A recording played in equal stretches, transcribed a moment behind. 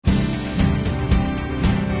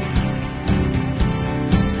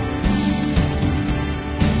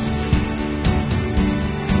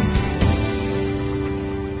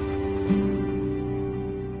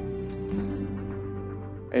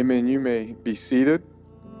Amen. You may be seated.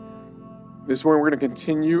 This morning we're going to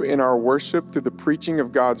continue in our worship through the preaching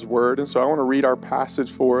of God's word. And so I want to read our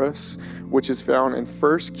passage for us, which is found in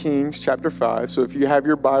 1 Kings chapter 5. So if you have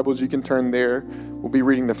your Bibles, you can turn there. We'll be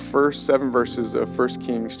reading the first 7 verses of 1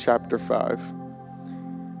 Kings chapter 5.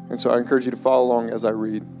 And so I encourage you to follow along as I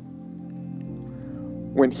read.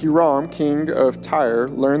 When Hiram, king of Tyre,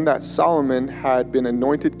 learned that Solomon had been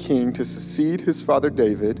anointed king to succeed his father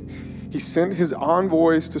David, he sent his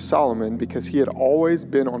envoys to Solomon because he had always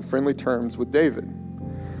been on friendly terms with David.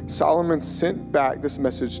 Solomon sent back this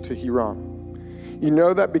message to Hiram. You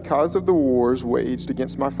know that because of the wars waged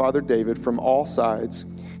against my father David from all sides,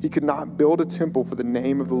 he could not build a temple for the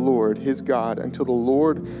name of the Lord, his God, until the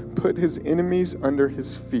Lord put his enemies under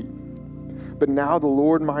his feet. But now the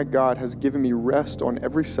Lord my God has given me rest on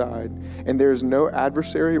every side, and there is no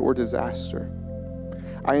adversary or disaster.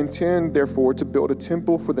 I intend, therefore, to build a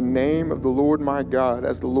temple for the name of the Lord my God,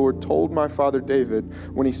 as the Lord told my father David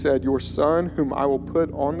when he said, your son, whom I will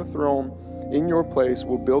put on the throne in your place,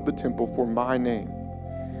 will build the temple for my name.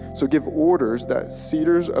 So give orders that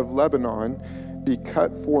cedars of Lebanon be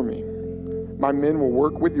cut for me. My men will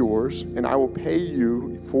work with yours, and I will pay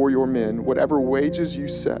you for your men whatever wages you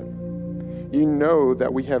set. You know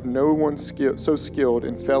that we have no one so skilled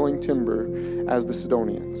in felling timber as the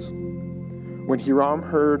Sidonians. When Hiram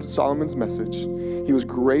heard Solomon's message, he was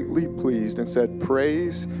greatly pleased and said,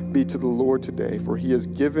 praise be to the Lord today, for he has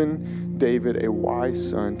given David a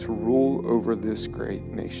wise son to rule over this great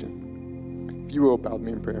nation. If you will, bow with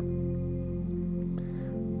me in prayer.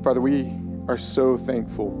 Father, we are so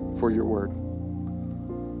thankful for your word.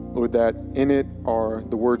 Lord, that in it are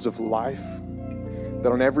the words of life,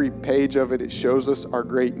 that on every page of it, it shows us our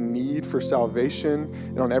great need for salvation.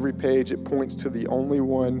 And on every page, it points to the only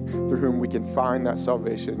one through whom we can find that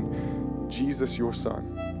salvation, Jesus, your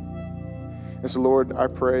son. And so, Lord, I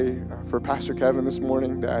pray for Pastor Kevin this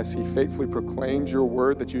morning that as he faithfully proclaims your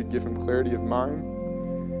word, that you'd give him clarity of mind.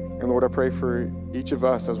 And Lord, I pray for each of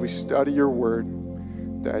us as we study your word,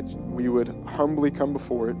 that we would humbly come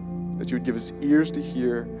before it, that you would give us ears to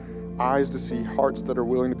hear, eyes to see, hearts that are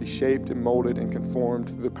willing to be shaped and molded and conformed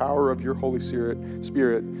through the power of your Holy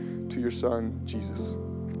Spirit to your Son, Jesus.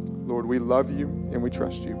 Lord, we love you and we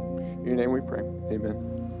trust you. In your name we pray.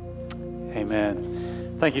 Amen.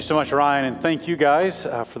 Amen. Thank you so much, Ryan, and thank you guys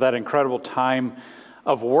for that incredible time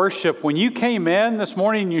of worship. When you came in this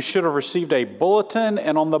morning, you should have received a bulletin,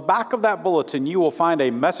 and on the back of that bulletin, you will find a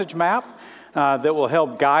message map that will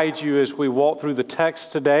help guide you as we walk through the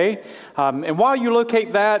text today. And while you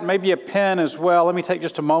locate that, maybe a pen as well, let me take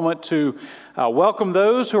just a moment to welcome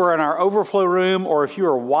those who are in our overflow room, or if you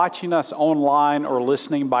are watching us online or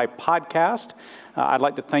listening by podcast, I'd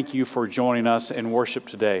like to thank you for joining us in worship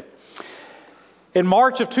today. In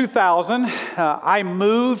March of 2000, I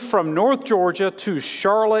moved from North Georgia to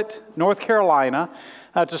Charlotte, North Carolina,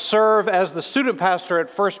 to serve as the student pastor at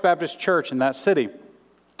First Baptist Church in that city.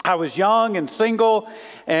 I was young and single,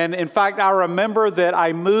 and in fact, I remember that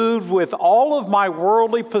I moved with all of my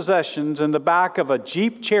worldly possessions in the back of a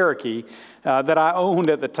Jeep Cherokee that I owned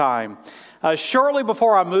at the time. Shortly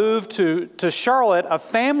before I moved to Charlotte, a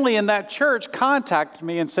family in that church contacted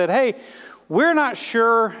me and said, hey, we're not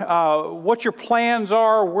sure what your plans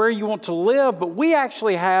are, where you want to live, but we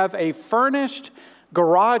actually have a furnished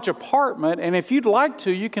garage apartment, and if you'd like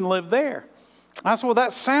to, you can live there. I said, well,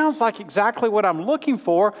 that sounds like exactly what I'm looking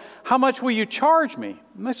for. How much will you charge me?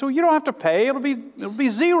 And they said, well, you don't have to pay. It'll be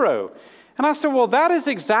zero. And I said, well, that is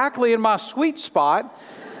exactly in my sweet spot.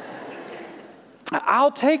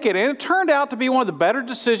 I'll take it. And it turned out to be one of the better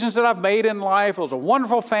decisions that I've made in life. It was a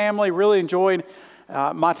wonderful family. Really enjoyed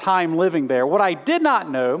my time living there. What I did not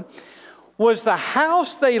know was the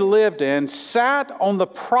house they lived in sat on the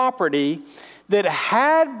property that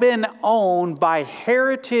had been owned by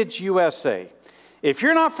Heritage USA. If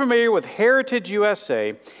you're not familiar with Heritage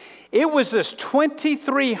USA, it was this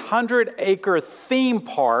 2,300-acre theme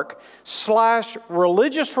park /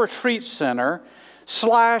 religious retreat center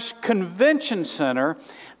 / convention center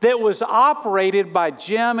that was operated by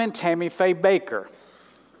Jim and Tammy Faye Bakker.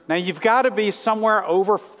 Now, you've got to be somewhere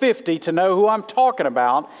over 50 to know who I'm talking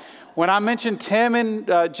about when I mention Jim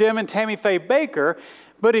and Tammy Faye Bakker.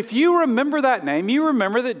 But if you remember that name, you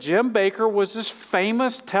remember that Jim Bakker was this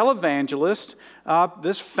famous televangelist,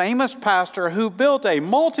 this famous pastor who built a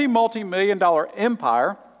multi-million-dollar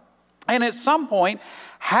empire, and at some point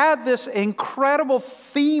had this incredible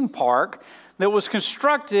theme park that was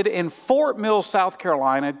constructed in Fort Mill, South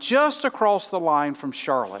Carolina, just across the line from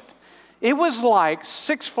Charlotte. It was like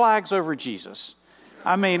Six Flags Over Jesus.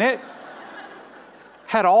 I mean, it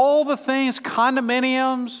had all the things,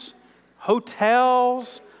 condominiums,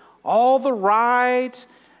 hotels, all the rides.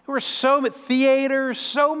 There were so many theaters,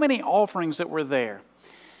 so many offerings that were there.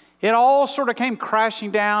 It all sort of came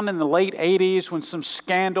crashing down in the late 80s when some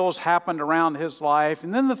scandals happened around his life,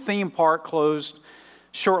 and then the theme park closed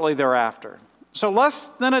shortly thereafter. So less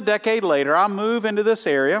than a decade later, I move into this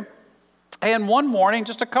area, and one morning,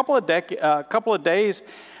 just a couple of days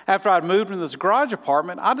after I'd moved into this garage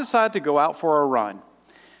apartment, I decided to go out for a run.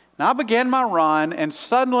 Now, I began my run, and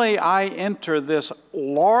suddenly I enter this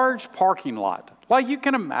large parking lot, like you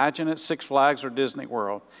can imagine at Six Flags or Disney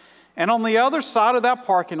World. And on the other side of that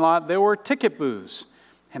parking lot, there were ticket booths.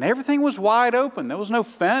 And everything was wide open. There was no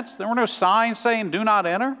fence. There were no signs saying, "Do not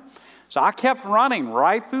enter." So I kept running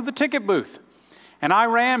right through the ticket booth. And I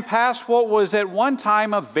ran past what was at one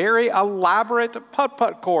time a very elaborate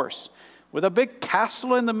putt-putt course with a big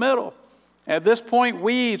castle in the middle. At this point,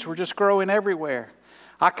 weeds were just growing everywhere.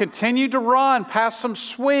 I continued to run past some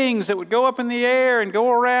swings that would go up in the air and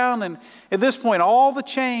go around. And at this point, all the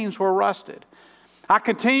chains were rusted. I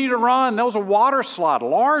continued to run. There was a water slide, a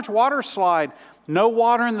large water slide. No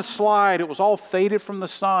water in the slide. It was all faded from the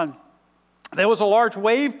sun. There was a large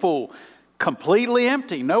wave pool, completely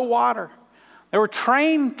empty, no water. There were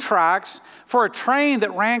train tracks for a train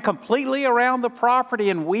that ran completely around the property,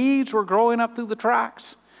 and weeds were growing up through the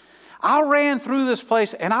tracks. I ran through this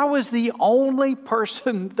place, and I was the only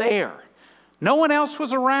person there. No one else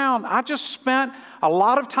was around. I just spent a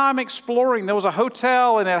lot of time exploring. There was a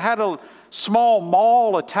hotel, and it had a small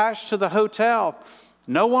mall attached to the hotel.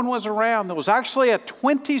 No one was around. There was actually a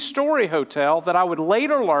 20-story hotel that I would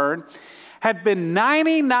later learn had been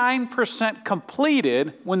 99%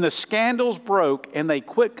 completed when the scandals broke and they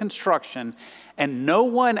quit construction, and no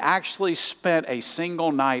one actually spent a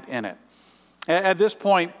single night in it. At this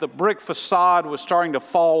point, the brick facade was starting to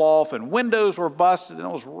fall off, and windows were busted, and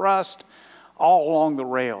there was rust all along the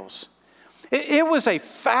rails. It was a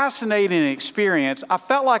fascinating experience. I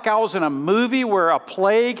felt like I was in a movie where a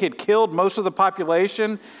plague had killed most of the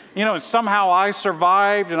population, and somehow I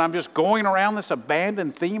survived, and I'm just going around this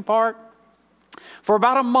abandoned theme park. For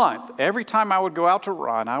about a month, every time I would go out to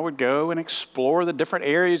run, I would go and explore the different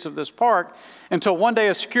areas of this park until one day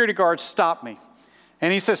a security guard stopped me.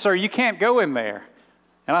 And he said, "Sir, you can't go in there."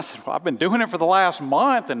 And I said, "Well, I've been doing it for the last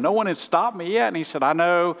month and no one had stopped me yet." And he said, "I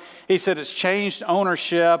know." He said, "It's changed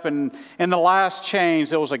ownership, and in the last change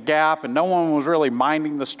there was a gap and no one was really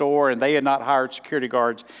minding the store and they had not hired security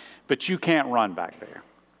guards, but you can't run back there."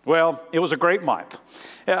 Well, it was a great month.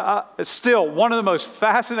 Still, one of the most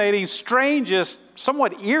fascinating, strangest,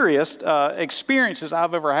 somewhat eeriest experiences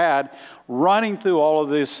I've ever had running through all of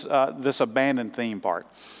this abandoned theme park.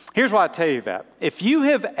 Here's why I tell you that. If you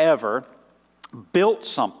have ever built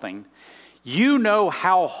something, you know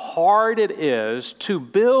how hard it is to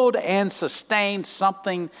build and sustain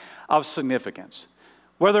something of significance.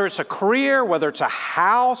 Whether it's a career, whether it's a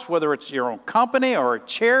house, whether it's your own company or a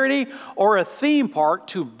charity or a theme park,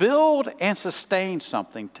 to build and sustain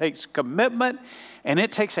something takes commitment and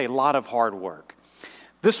it takes a lot of hard work.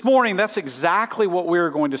 This morning, that's exactly what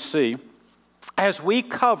we're going to see as we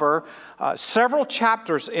cover several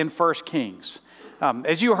chapters in 1 Kings.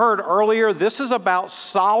 As you heard earlier, this is about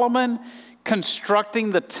Solomon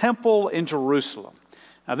constructing the temple in Jerusalem.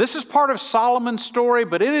 Now, this is part of Solomon's story,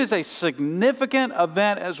 but it is a significant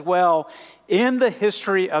event as well in the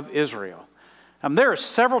history of Israel. There are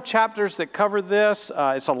several chapters that cover this.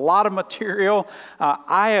 It's a lot of material.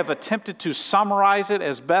 I have attempted to summarize it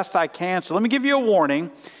as best I can. So let me give you a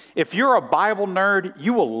warning. If you're a Bible nerd,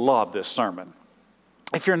 you will love this sermon.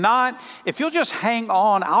 If you're not, if you'll just hang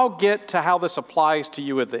on, I'll get to how this applies to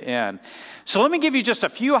you at the end. So let me give you just a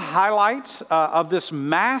few highlights of this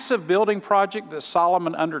massive building project that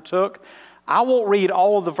Solomon undertook. I won't read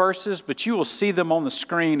all of the verses, but you will see them on the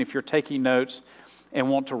screen if you're taking notes and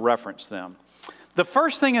want to reference them. The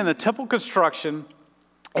first thing in the temple construction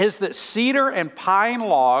is that cedar and pine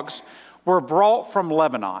logs were brought from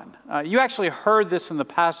Lebanon. You actually heard this in the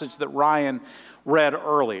passage that Ryan read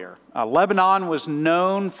earlier. Lebanon was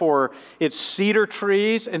known for its cedar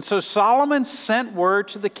trees, and so Solomon sent word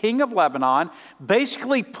to the king of Lebanon,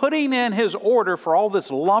 basically putting in his order for all this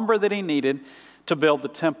lumber that he needed to build the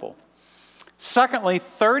temple. Secondly,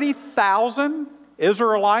 30,000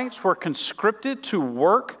 Israelites were conscripted to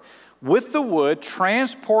work with the wood,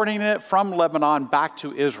 transporting it from Lebanon back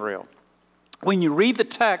to Israel. When you read the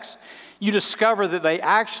text, you discover that they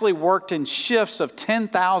actually worked in shifts of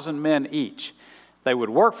 10,000 men each. They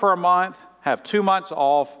would work for a month, have 2 months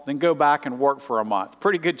off, then go back and work for a month.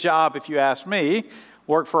 Pretty good job if you ask me.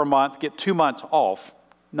 Work for a month, get 2 months off.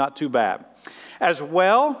 Not too bad. As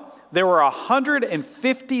well, there were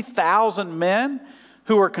 150,000 men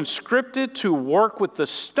who were conscripted to work with the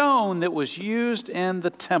stone that was used in the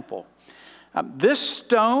temple. This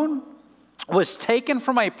stone was taken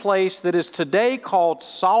from a place that is today called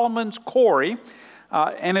Solomon's Quarry,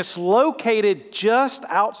 and it's located just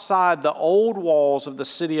outside the old walls of the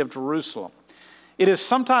city of Jerusalem. It is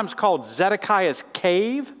sometimes called Zedekiah's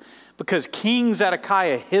Cave because King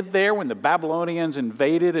Zedekiah hid there when the Babylonians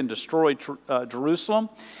invaded and destroyed Jerusalem.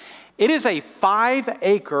 It is a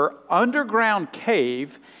 5-acre underground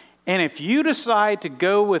cave, and if you decide to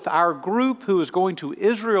go with our group who is going to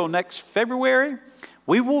Israel next February,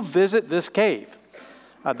 we will visit this cave.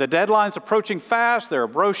 The deadline's approaching fast. There are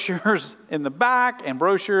brochures in the back and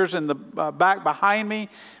brochures in the back behind me.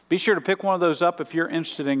 Be sure to pick one of those up if you're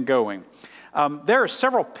interested in going. There are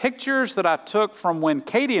several pictures that I took from when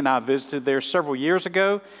Katie and I visited there several years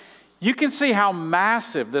ago. You can see how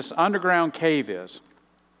massive this underground cave is.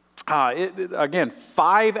 Again,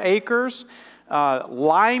 5 acres.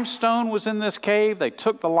 Limestone was in this cave. They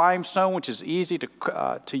took the limestone, which is easy to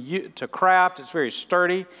craft. It's very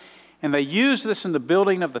sturdy. And they used this in the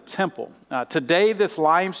building of the temple. Today, this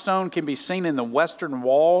limestone can be seen in the western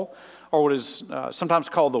wall, or what is sometimes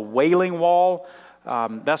called the Wailing Wall.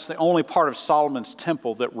 That's the only part of Solomon's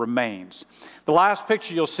temple that remains. The last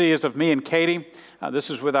picture you'll see is of me and Katie.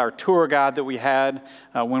 This is with our tour guide that we had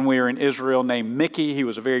when we were in Israel named Mickey. He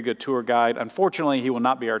was a very good tour guide. Unfortunately, he will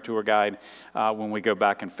not be our tour guide when we go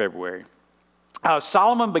back in February.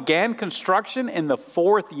 Solomon began construction in the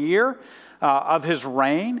 4th year of his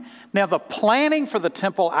reign. Now, the planning for the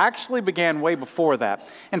temple actually began way before that.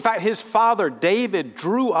 In fact, his father David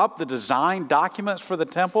drew up the design documents for the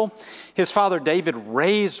temple. His father David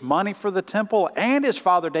raised money for the temple, and his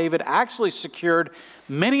father David actually secured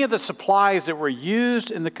many of the supplies that were used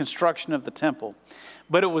in the construction of the temple.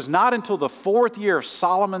 But it was not until the 4th year of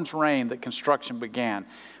Solomon's reign that construction began,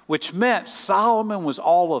 which meant Solomon was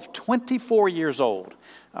all of 24 years old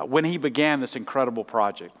when he began this incredible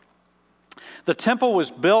project. The temple was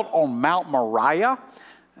built on Mount Moriah.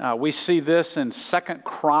 We see this in 2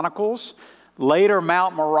 Chronicles. Later,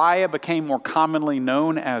 Mount Moriah became more commonly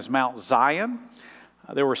known as Mount Zion.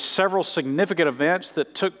 There were several significant events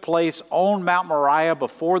that took place on Mount Moriah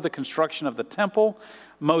before the construction of the temple.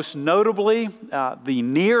 Most notably, the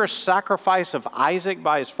near sacrifice of Isaac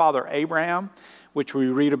by his father Abraham, which we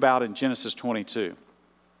read about in Genesis 22.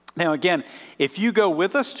 Now again, if you go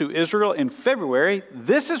with us to Israel in February,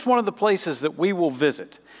 this is one of the places that we will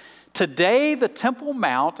visit. Today, the Temple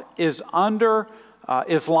Mount is under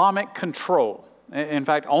Islamic control. In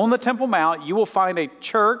fact, on the Temple Mount, you will find a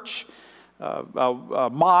church, a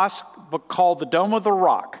mosque called the Dome of the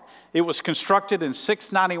Rock. It was constructed in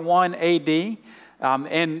 691 AD,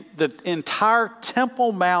 and the entire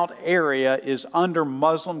Temple Mount area is under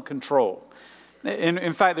Muslim control.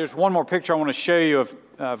 In fact, there's one more picture I want to show you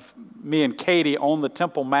of me and Katie on the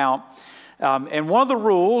Temple Mount. And one of the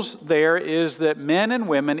rules there is that men and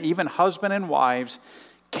women, even husband and wives,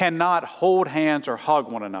 cannot hold hands or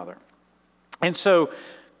hug one another. And so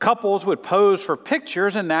couples would pose for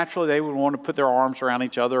pictures, and naturally they would want to put their arms around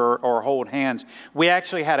each other or hold hands. We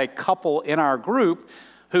actually had a couple in our group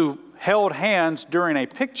who held hands during a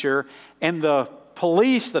picture, and the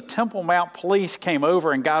Temple Mount police came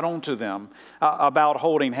over and got onto them about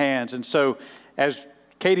holding hands. And so as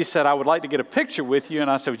Katie said, I would like to get a picture with you. And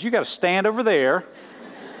I said, well, you got to stand over there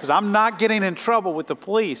because I'm not getting in trouble with the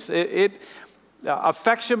police.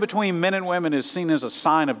 Affection between men and women is seen as a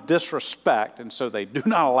sign of disrespect. And so they do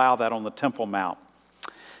not allow that on the Temple Mount.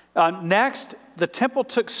 Next, the temple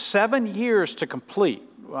took 7 years to complete.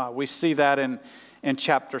 We see that in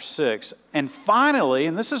chapter 6. And finally,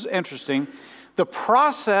 and this is interesting, the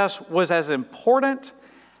process was as important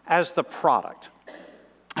as the product.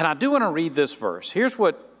 And I do want to read this verse. Here's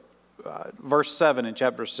what verse 7 in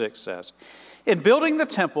chapter 6 says. In building the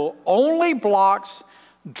temple, only blocks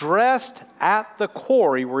dressed at the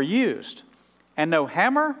quarry were used, and no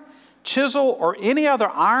hammer, chisel, or any other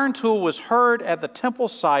iron tool was heard at the temple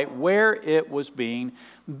site where it was being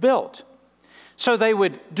built. So they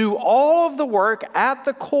would do all of the work at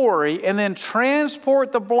the quarry and then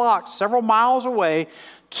transport the blocks several miles away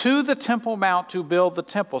to the Temple Mount to build the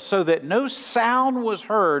temple, so that no sound was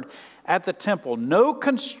heard at the temple. No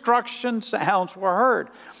construction sounds were heard.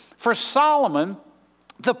 For Solomon,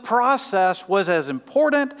 the process was as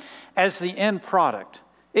important as the end product.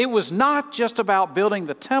 It was not just about building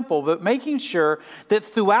the temple, but making sure that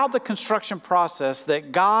throughout the construction process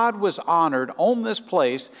that God was honored on this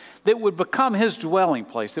place that would become his dwelling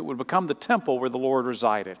place, that would become the temple where the Lord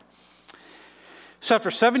resided. So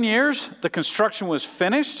after 7 years, the construction was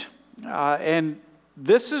finished, and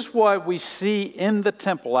this is what we see in the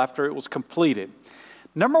temple after it was completed.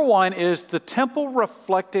 Number one is the temple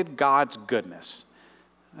reflected God's goodness.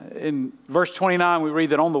 In verse 29, we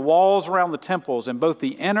read that on the walls around the temples, in both the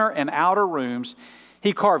inner and outer rooms,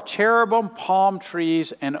 he carved cherubim, palm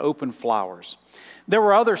trees, and open flowers. There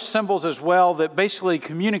were other symbols as well that basically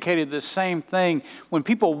communicated the same thing. When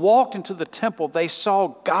people walked into the temple, they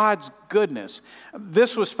saw God's goodness.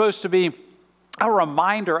 This was supposed to be a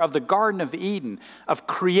reminder of the Garden of Eden, of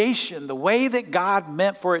creation, the way that God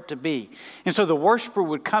meant for it to be. And so the worshiper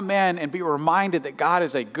would come in and be reminded that God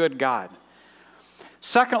is a good God.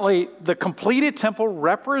 Secondly, the completed temple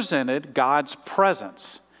represented God's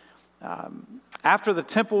presence. After the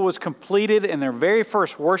temple was completed in their very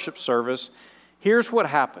first worship service, here's what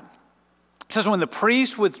happened. It says, when the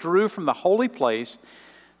priest withdrew from the holy place,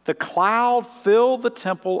 the cloud filled the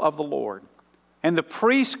temple of the Lord. And the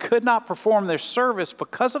priests could not perform their service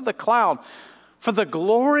because of the cloud, for the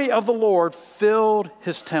glory of the Lord filled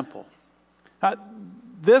his temple.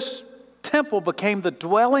 This temple became the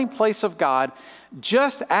dwelling place of God,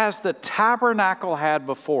 just as the tabernacle had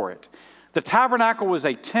before it. The tabernacle was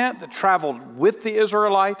a tent that traveled with the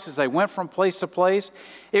Israelites as they went from place to place.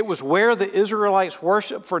 It was where the Israelites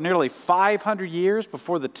worshiped for nearly 500 years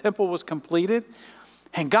before the temple was completed.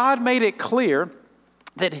 And God made it clear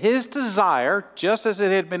that his desire, just as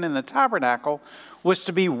it had been in the tabernacle, was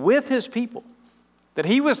to be with his people. That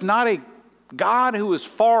he was not a God who was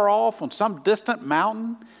far off on some distant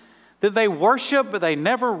mountain, that they worshiped, but they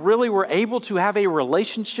never really were able to have a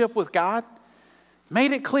relationship with God.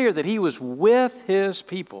 Made it clear that he was with his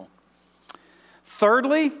people.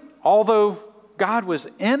 Thirdly, although God was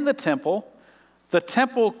in the temple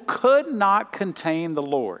could not contain the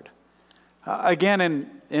Lord. Again,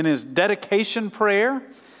 in his dedication prayer,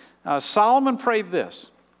 Solomon prayed this,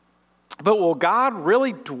 "But will God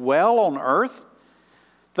really dwell on earth?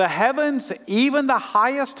 The heavens, even the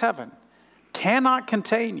highest heaven, cannot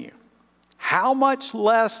contain you. How much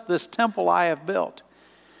less this temple I have built?"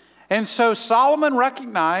 And so Solomon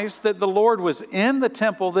recognized that the Lord was in the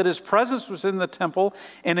temple, that his presence was in the temple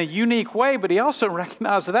in a unique way, but he also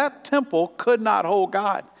recognized that that temple could not hold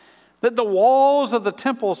God, that the walls of the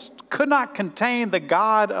temple could not contain the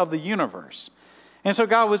God of the universe. And so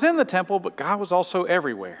God was in the temple, but God was also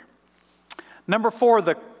everywhere. Number 4,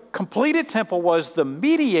 the completed temple was the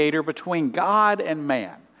mediator between God and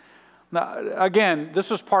man. Now, again, this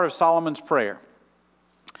was part of Solomon's prayer.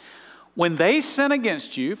 "When they sin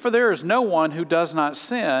against you, for there is no one who does not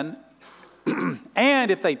sin,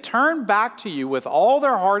 and if they turn back to you with all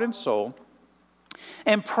their heart and soul,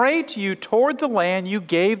 and pray to you toward the land you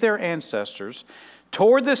gave their ancestors,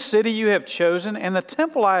 toward the city you have chosen, and the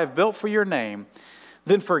temple I have built for your name,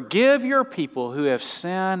 then forgive your people who have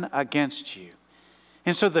sinned against you."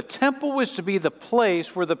 And so the temple was to be the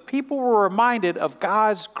place where the people were reminded of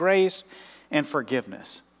God's grace and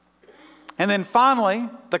forgiveness. And then finally,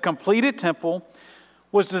 the completed temple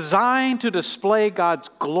was designed to display God's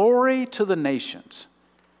glory to the nations.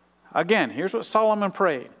 Again, here's what Solomon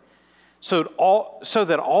prayed. So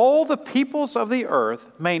that all the peoples of the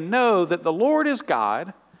earth may know that the Lord is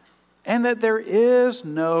God and that there is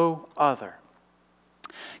no other.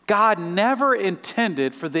 God never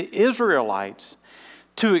intended for the Israelites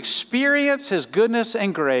to experience his goodness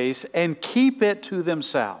and grace and keep it to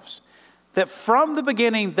themselves. That from the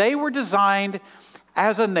beginning they were designed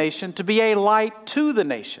as a nation to be a light to the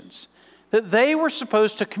nations. That they were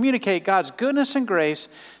supposed to communicate God's goodness and grace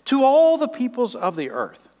to all the peoples of the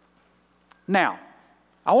earth. Now,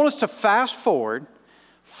 I want us to fast forward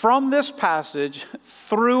from this passage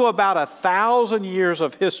through about 1,000 years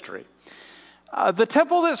of history. The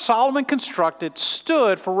temple that Solomon constructed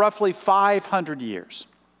stood for roughly 500 years.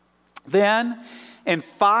 Then, in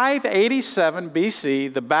 587 BC,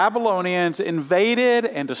 the Babylonians invaded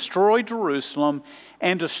and destroyed Jerusalem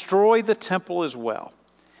and destroyed the temple as well.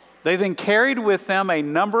 They then carried with them a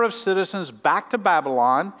number of citizens back to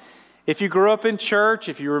Babylon. If you grew up in church,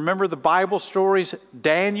 if you remember the Bible stories,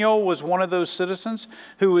 Daniel was one of those citizens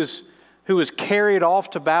who was carried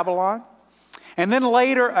off to Babylon. And then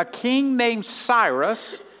later, a king named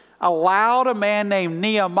Cyrus allowed a man named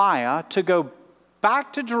Nehemiah to go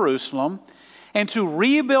back to Jerusalem and to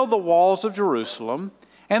rebuild the walls of Jerusalem.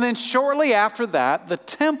 And then shortly after that, the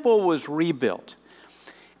temple was rebuilt.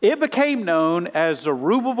 It became known as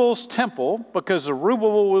Zerubbabel's temple because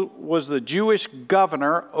Zerubbabel was the Jewish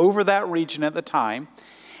governor over that region at the time.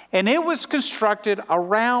 And it was constructed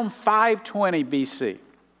around 520 BC.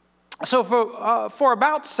 So for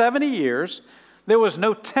about 70 years, there was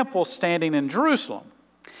no temple standing in Jerusalem.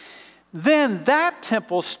 Then that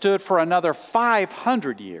temple stood for another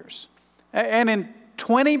 500 years. And in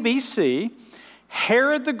 20 BC,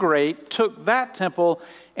 Herod the Great took that temple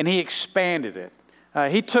and he expanded it.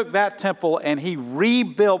 He took that temple and he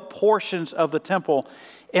rebuilt portions of the temple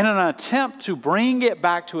in an attempt to bring it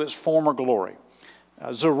back to its former glory.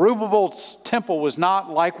 Zerubbabel's temple was not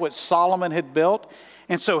like what Solomon had built,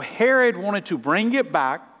 and so Herod wanted to bring it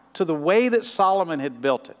back to the way that Solomon had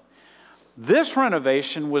built it. This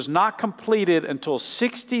renovation was not completed until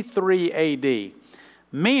 63 AD,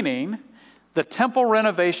 meaning the temple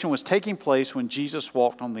renovation was taking place when Jesus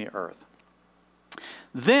walked on the earth.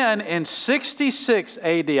 Then in 66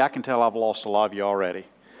 AD, I can tell I've lost a lot of you already.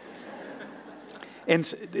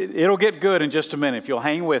 And it'll get good in just a minute if you'll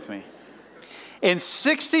hang with me. In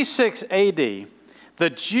 66 AD, the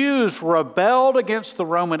Jews rebelled against the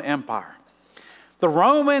Roman Empire. The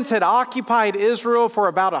Romans had occupied Israel for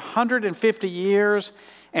about 150 years,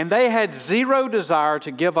 and they had zero desire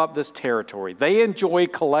to give up this territory. They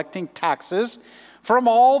enjoyed collecting taxes from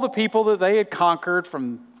all the people that they had conquered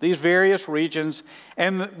from these various regions.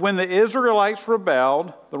 And when the Israelites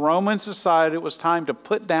rebelled, the Romans decided it was time to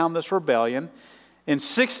put down this rebellion. In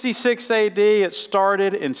 66 AD, it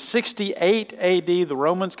started. In 68 AD, the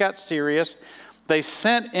Romans got serious. They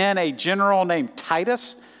sent in a general named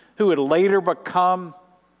Titus, who would later become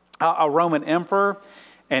a Roman emperor.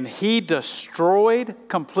 And he destroyed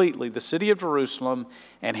completely the city of Jerusalem,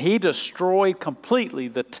 and he destroyed completely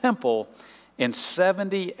the temple in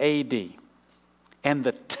 70 AD. And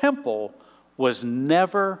the temple was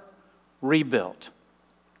never rebuilt.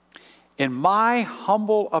 In my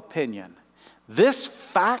humble opinion, this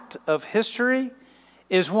fact of history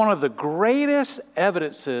is one of the greatest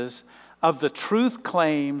evidences of the truth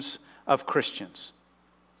claims of Christians.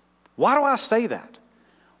 Why do I say that?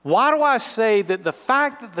 Why do I say that the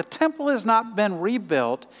fact that the temple has not been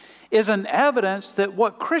rebuilt is an evidence that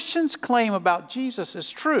what Christians claim about Jesus is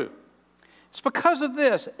true? It's because of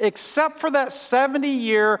this. Except for that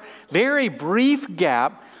 70-year, very brief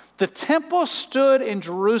gap, the temple stood in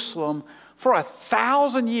Jerusalem for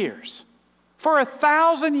 1,000 years. For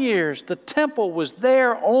 1,000 years, the temple was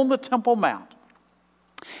there on the Temple Mount.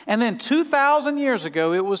 And then 2,000 years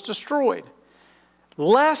ago, it was destroyed.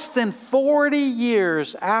 Less than 40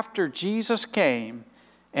 years after Jesus came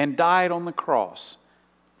and died on the cross,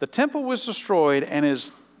 the temple was destroyed and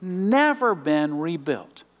has never been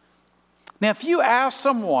rebuilt. Now, if you ask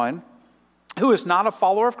someone who is not a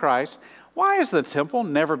follower of Christ, why has the temple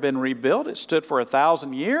never been rebuilt? It stood for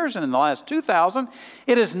 1,000 years, and in the last 2,000,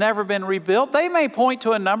 it has never been rebuilt. They may point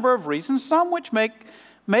to a number of reasons, some which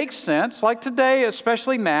make sense, like today,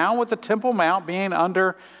 especially now, with the Temple Mount being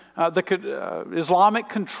under the Islamic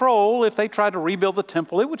control. If they tried to rebuild the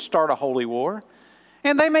temple, it would start a holy war.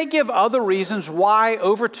 And they may give other reasons why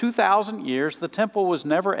over 2,000 years the temple was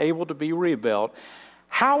never able to be rebuilt.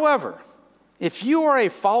 However, if you are a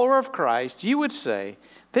follower of Christ, you would say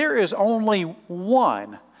there is only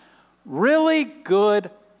one really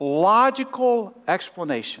good, logical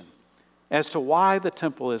explanation as to why the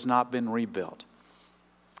temple has not been rebuilt.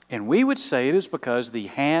 And we would say it is because the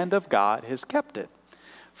hand of God has kept it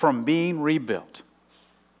from being rebuilt.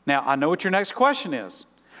 Now, I know what your next question is.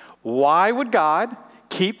 Why would God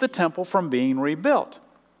keep the temple from being rebuilt?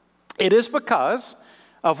 It is because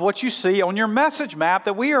of what you see on your message map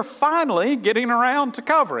that we are finally getting around to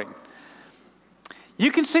covering.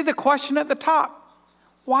 You can see the question at the top.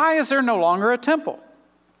 Why is there no longer a temple?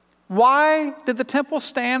 Why did the temple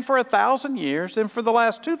stand for 1,000 years, and for the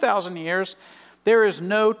last 2,000 years, there is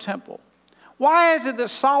no temple? Why is it that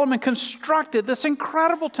Solomon constructed this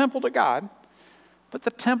incredible temple to God, but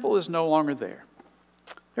the temple is no longer there?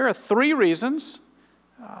 There are three reasons.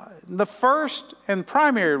 The first and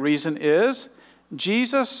primary reason is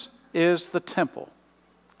Jesus is the temple.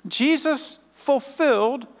 Jesus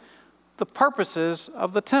fulfilled the purposes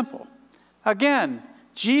of the temple. Again,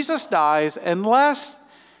 Jesus dies, and less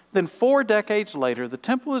than 4 decades later, the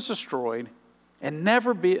temple is destroyed and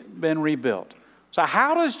never been rebuilt. So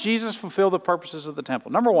how does Jesus fulfill the purposes of the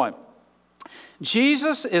temple? Number one,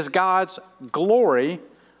 Jesus is God's glory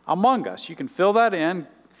among us. You can fill that in.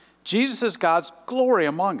 Jesus is God's glory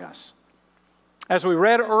among us. As we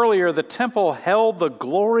read earlier, the temple held the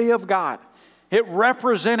glory of God. It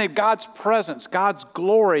represented God's presence, God's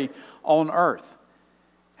glory on earth.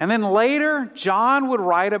 And then later, John would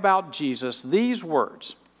write about Jesus these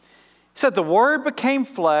words. He said, "The Word became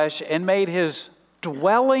flesh and made his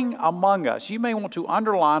dwelling among us." You may want to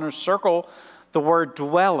underline or circle the word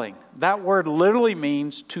dwelling. That word literally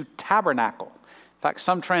means to tabernacle. In fact,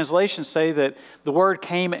 some translations say that the word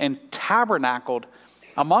came and tabernacled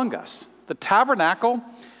among us. The tabernacle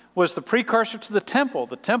was the precursor to the temple.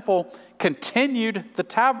 The temple continued the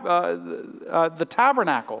tabernacle.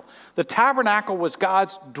 The tabernacle was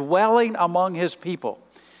God's dwelling among his people.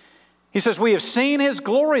 He says, we have seen his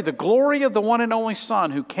glory, the glory of the one and only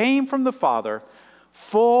Son who came from the Father,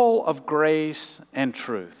 full of grace and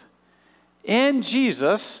truth. In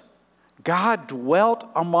Jesus, God dwelt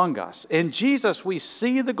among us. In Jesus, we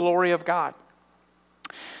see the glory of God.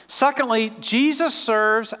 Secondly, Jesus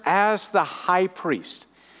serves as the high priest.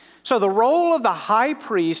 So the role of the high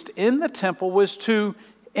priest in the temple was to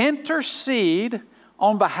intercede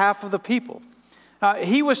on behalf of the people.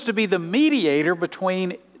 He was to be the mediator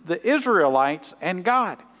between the Israelites and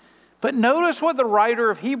God. But notice what the writer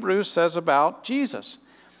of Hebrews says about Jesus.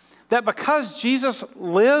 That because Jesus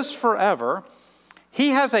lives forever, he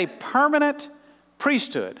has a permanent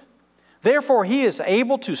priesthood. Therefore, he is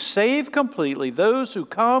able to save completely those who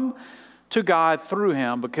come to God through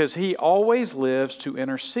him because he always lives to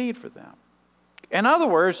intercede for them. In other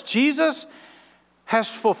words, Jesus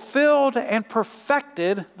has fulfilled and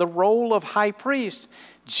perfected the role of high priest.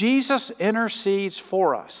 Jesus intercedes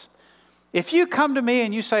for us. If you come to me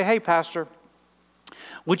and you say, hey, Pastor,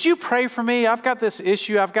 would you pray for me? I've got this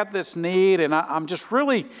issue, I've got this need, and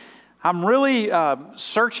I'm really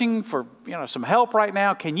searching for some help right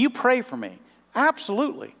now. Can you pray for me?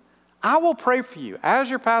 Absolutely. I will pray for you as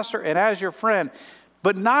your pastor and as your friend,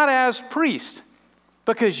 but not as priest,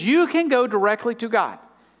 because you can go directly to God.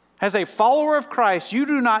 As a follower of Christ, you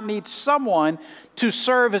do not need someone to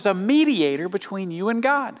serve as a mediator between you and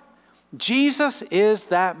God. Jesus is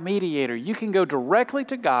that mediator. You can go directly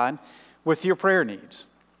to God with your prayer needs.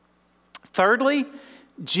 Thirdly,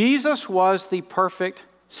 Jesus was the perfect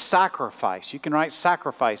sacrifice. You can write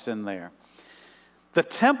sacrifice in there. The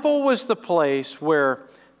temple was the place where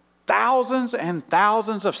thousands and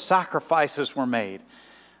thousands of sacrifices were made.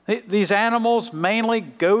 These animals, mainly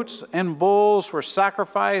goats and bulls, were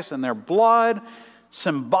sacrificed, and their blood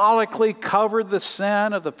symbolically covered the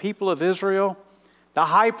sin of the people of Israel. The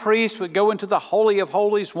high priest would go into the Holy of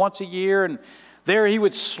Holies once a year, and there he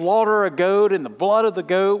would slaughter a goat, and the blood of the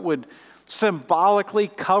goat would symbolically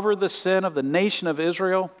cover the sin of the nation of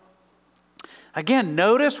Israel. Again,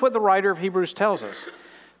 notice what the writer of Hebrews tells us,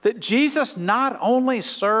 that Jesus not only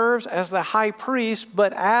serves as the high priest,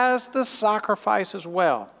 but as the sacrifice as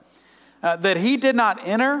well. That he did not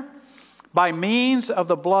enter by means of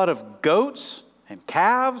the blood of goats and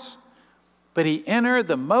calves, but he entered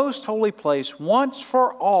the most holy place once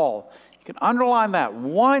for all. You can underline that,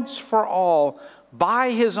 once for all,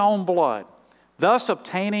 by his own blood, thus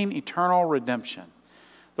obtaining eternal redemption.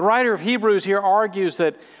 The writer of Hebrews here argues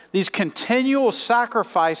that these continual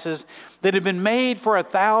sacrifices that had been made for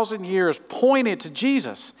 1,000 years pointed to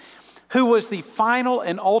Jesus, who was the final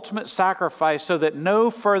and ultimate sacrifice, so that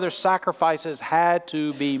no further sacrifices had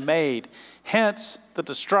to be made. Hence, the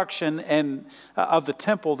destruction of the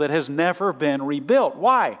temple that has never been rebuilt.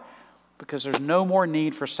 Why? Because there's no more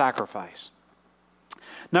need for sacrifice.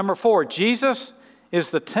 Number 4, Jesus is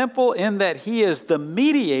the temple in that he is the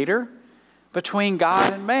mediator between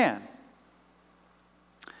God and man.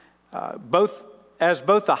 As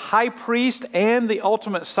both the high priest and the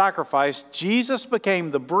ultimate sacrifice, Jesus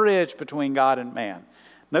became the bridge between God and man.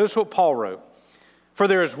 Notice what Paul wrote. For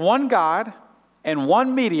there is one God and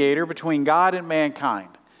one mediator between God and mankind,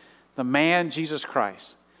 the man Jesus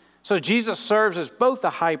Christ. So Jesus serves as both the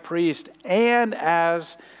high priest and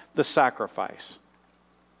as the sacrifice.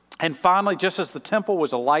 And finally, just as the temple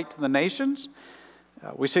was a light to the nations,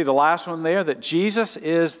 we see the last one there, that Jesus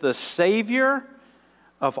is the Savior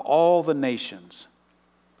of all the nations.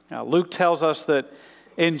 Now, Luke tells us that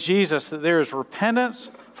in Jesus that there is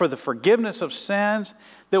repentance for the forgiveness of sins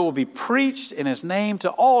that will be preached in his name to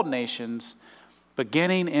all nations,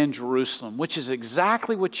 beginning in Jerusalem, which is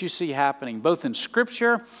exactly what you see happening both in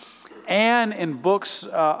Scripture and in books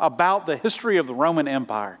about the history of the Roman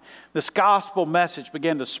Empire. This gospel message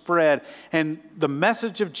began to spread, and the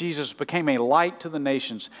message of Jesus became a light to the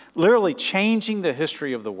nations, literally changing the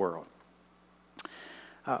history of the world.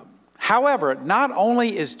 However, not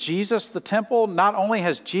only is Jesus the temple, not only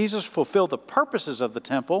has Jesus fulfilled the purposes of the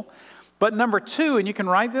temple, but number 2, and you can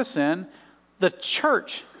write this in, the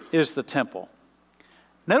church is the temple.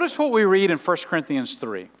 Notice what we read in 1 Corinthians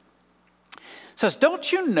 3. It says,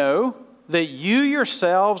 don't you know that you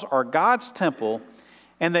yourselves are God's temple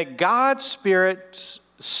and that God's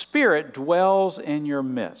Spirit dwells in your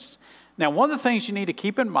midst? Now, one of the things you need to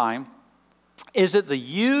keep in mind is that the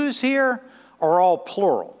yous here are all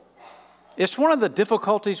plural. It's one of the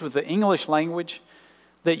difficulties with the English language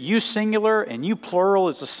that you singular and you plural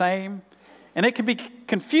is the same. And it can be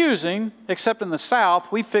confusing, except in the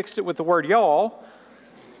South, we fixed it with the word y'all.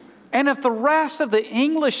 And if the rest of the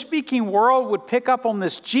English-speaking world would pick up on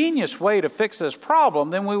this genius way to fix this problem,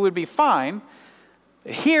 then we would be fine.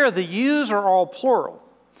 Here, the yous are all plural.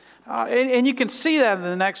 And you can see that in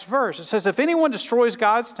the next verse. It says, if anyone destroys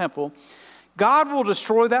God's temple, God will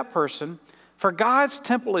destroy that person, for God's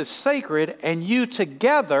temple is sacred, and you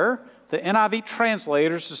together, the NIV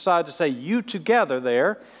translators decide to say you together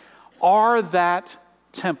there, are that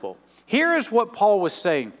temple. Here is what Paul was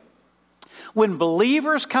saying. When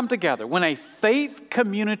believers come together, when a faith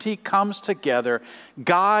community comes together,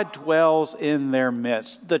 God dwells in their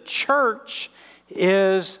midst. The church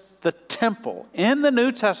is the temple. In the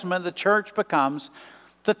New Testament, the church becomes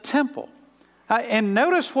the temple. And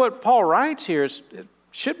notice what Paul writes here. It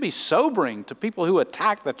should be sobering to people who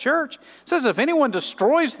attack the church. It says if anyone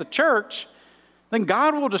destroys the church, then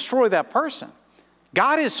God will destroy that person.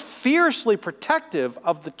 God is fiercely protective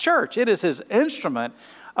of the church. It is his instrument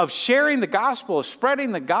of sharing the gospel, of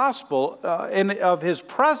spreading the gospel, and of his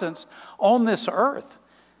presence on this earth.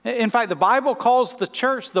 In fact, the Bible calls the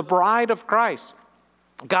church the bride of Christ.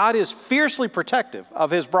 God is fiercely protective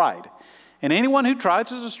of his bride. And anyone who tries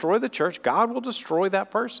to destroy the church, God will destroy that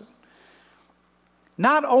person.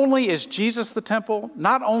 Not only is Jesus the temple,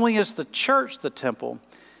 not only is the church the temple,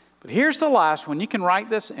 but here's the last one. You can write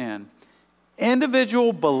this in.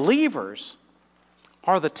 Individual believers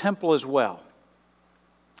are the temple as well.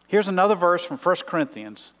 Here's another verse from 1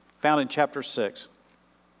 Corinthians, found in chapter 6.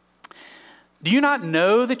 Do you not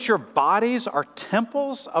know that your bodies are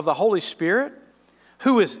temples of the Holy Spirit,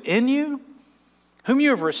 who is in you, whom you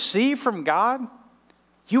have received from God?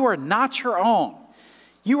 You are not your own.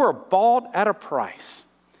 You are bought at a price.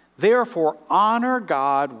 Therefore, honor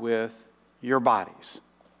God with your bodies.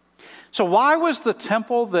 So why was the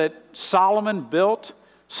temple that Solomon built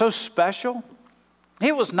so special?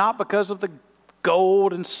 It was not because of the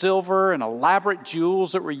gold and silver and elaborate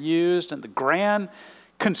jewels that were used and the grand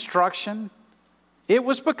construction. It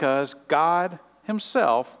was because God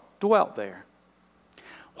himself dwelt there.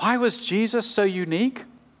 Why was Jesus so unique,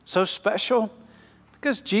 so special?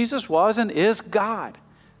 Because Jesus was and is God,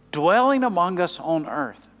 dwelling among us on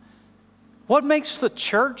earth. What makes the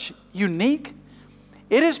church unique?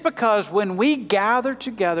 It is because when we gather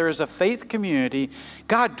together as a faith community,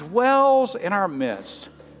 God dwells in our midst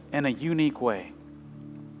in a unique way.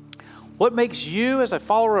 What makes you as a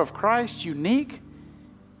follower of Christ unique?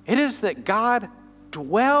 It is that God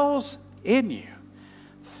dwells in you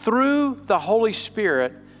through the Holy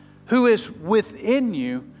Spirit who is within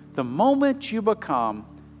you the moment you become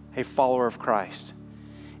a follower of Christ.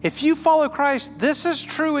 If you follow Christ, this is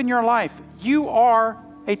true in your life. You are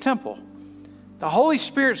a temple. The Holy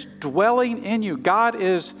Spirit's dwelling in you. God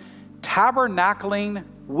is tabernacling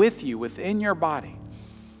with you within your body.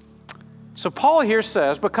 So Paul here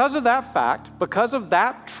says, because of that fact, because of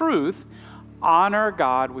that truth, honor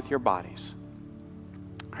God with your bodies.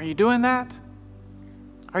 Are you doing that?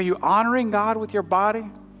 Are you honoring God with your body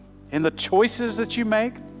in the choices that you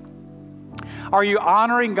make? Are you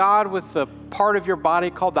honoring God with the part of your body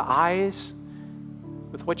called the eyes,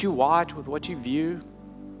 with what you watch, with what you view?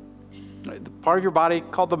 The part of your body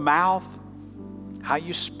called the mouth, how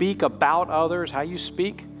you speak about others, how you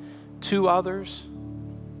speak to others.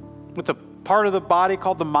 With the part of the body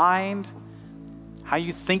called the mind, how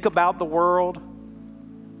you think about the world.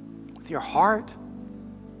 With your heart,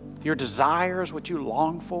 with your desires, what you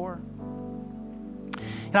long for.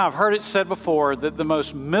 Now, I've heard it said before that the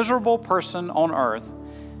most miserable person on earth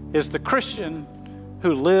is the Christian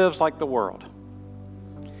who lives like the world.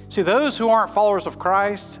 See, those who aren't followers of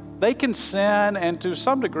Christ, they can sin, and to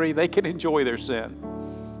some degree, they can enjoy their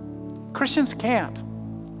sin. Christians can't.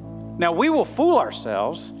 Now, we will fool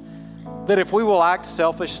ourselves that if we will act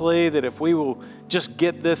selfishly, that if we will just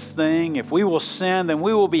get this thing, if we will sin, then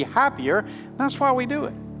we will be happier. That's why we do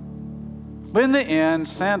it. But in the end,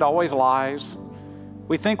 sin always lies.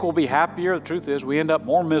 We think we'll be happier. The truth is, we end up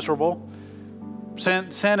more miserable.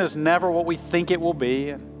 Sin is never what we think it will be,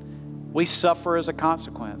 and we suffer as a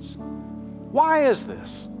consequence. Why is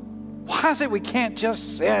this? Why is it we can't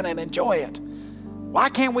just sin and enjoy it? Why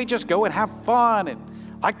can't we just go and have fun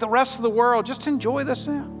and, like the rest of the world, just enjoy the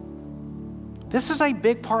sin? This is a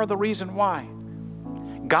big part of the reason why.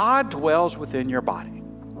 God dwells within your body.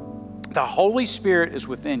 The Holy Spirit is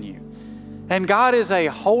within you. And God is a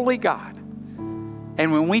holy God.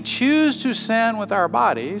 And when we choose to sin with our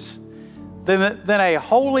bodies, then a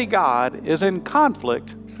holy God is in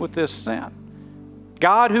conflict with this sin.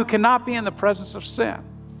 God, who cannot be in the presence of sin,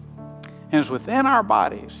 and is within our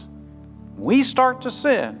bodies, we start to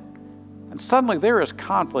sin, and suddenly there is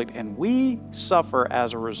conflict, and we suffer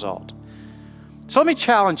as a result. So let me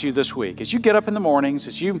challenge you this week. As you get up in the mornings,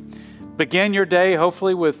 as you begin your day,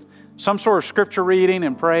 hopefully with some sort of scripture reading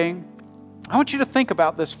and praying, I want you to think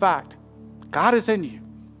about this fact. God is in you.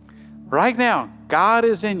 Right now, God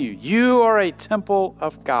is in you. You are a temple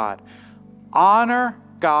of God. Honor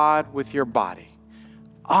God with your body.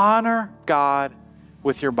 Honor God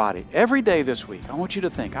with your body. Every day this week, I want you to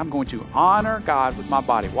think, I'm going to honor God with my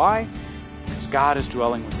body. Why? Because God is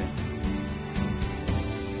dwelling within me.